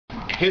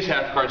his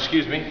half guard,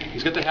 excuse me.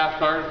 He's got the half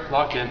guard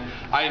locked in.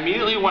 I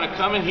immediately want to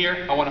come in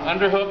here. I want to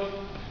underhook,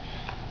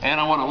 and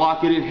I want to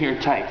lock it in here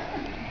tight.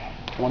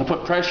 I want to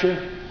put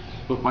pressure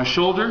with my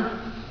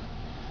shoulder.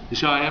 You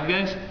see how I am,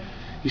 guys?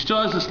 He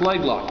still has this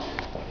leg locked.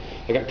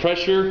 I got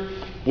pressure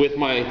with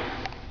my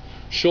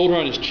shoulder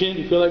on his chin.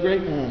 You feel that,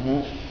 Greg?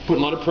 Mm-hmm.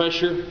 Putting a lot of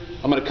pressure.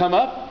 I'm going to come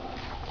up.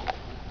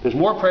 There's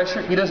more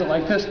pressure. He doesn't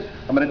like this.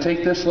 I'm going to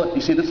take this. You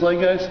see this leg,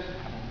 guys?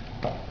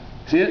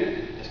 See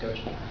it? Yes, Coach.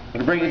 I'm going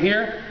to bring it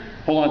here.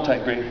 Hold on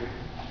tight, Greg.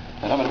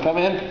 And I'm going to come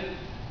in.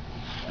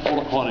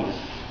 Hold on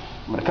again.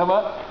 I'm going to come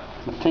up.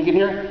 I'm going to take it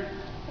here.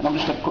 And I'm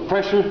just going to put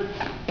pressure.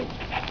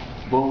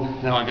 Boom.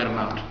 Now I got a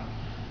mount.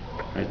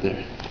 Right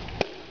there.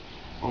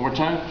 One more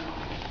time.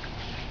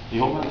 You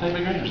hold on tight,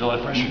 Greg? There's a lot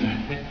of pressure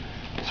there. Okay.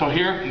 So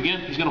here,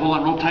 again, he's going to hold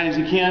on real tight as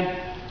he can.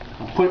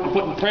 I'm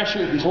putting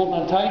pressure. He's holding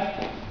on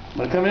tight. I'm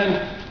going to come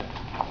in.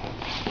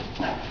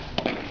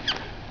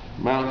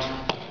 Mount.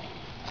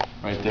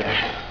 Right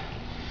there.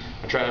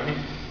 Try on me.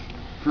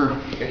 Sure.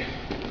 Okay.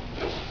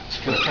 It's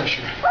kind of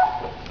pressure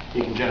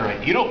you can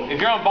generate. You don't. If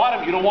you're on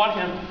bottom, you don't want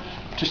him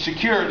to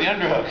secure the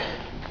underhook.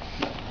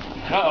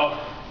 Uh-oh.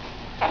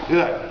 Look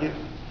at that.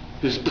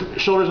 His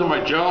shoulders on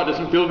my jaw. It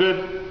doesn't feel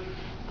good.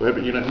 Go ahead,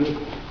 but you're not good.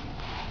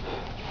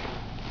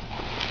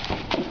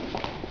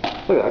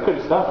 Look at that. I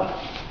couldn't stop it.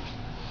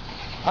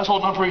 I was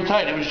holding on pretty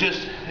tight. It was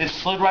just, it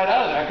slid right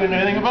out of there. I couldn't do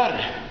anything about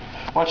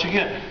it. Watch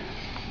again.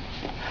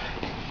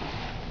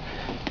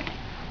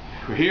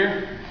 We're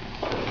here.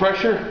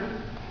 Pressure.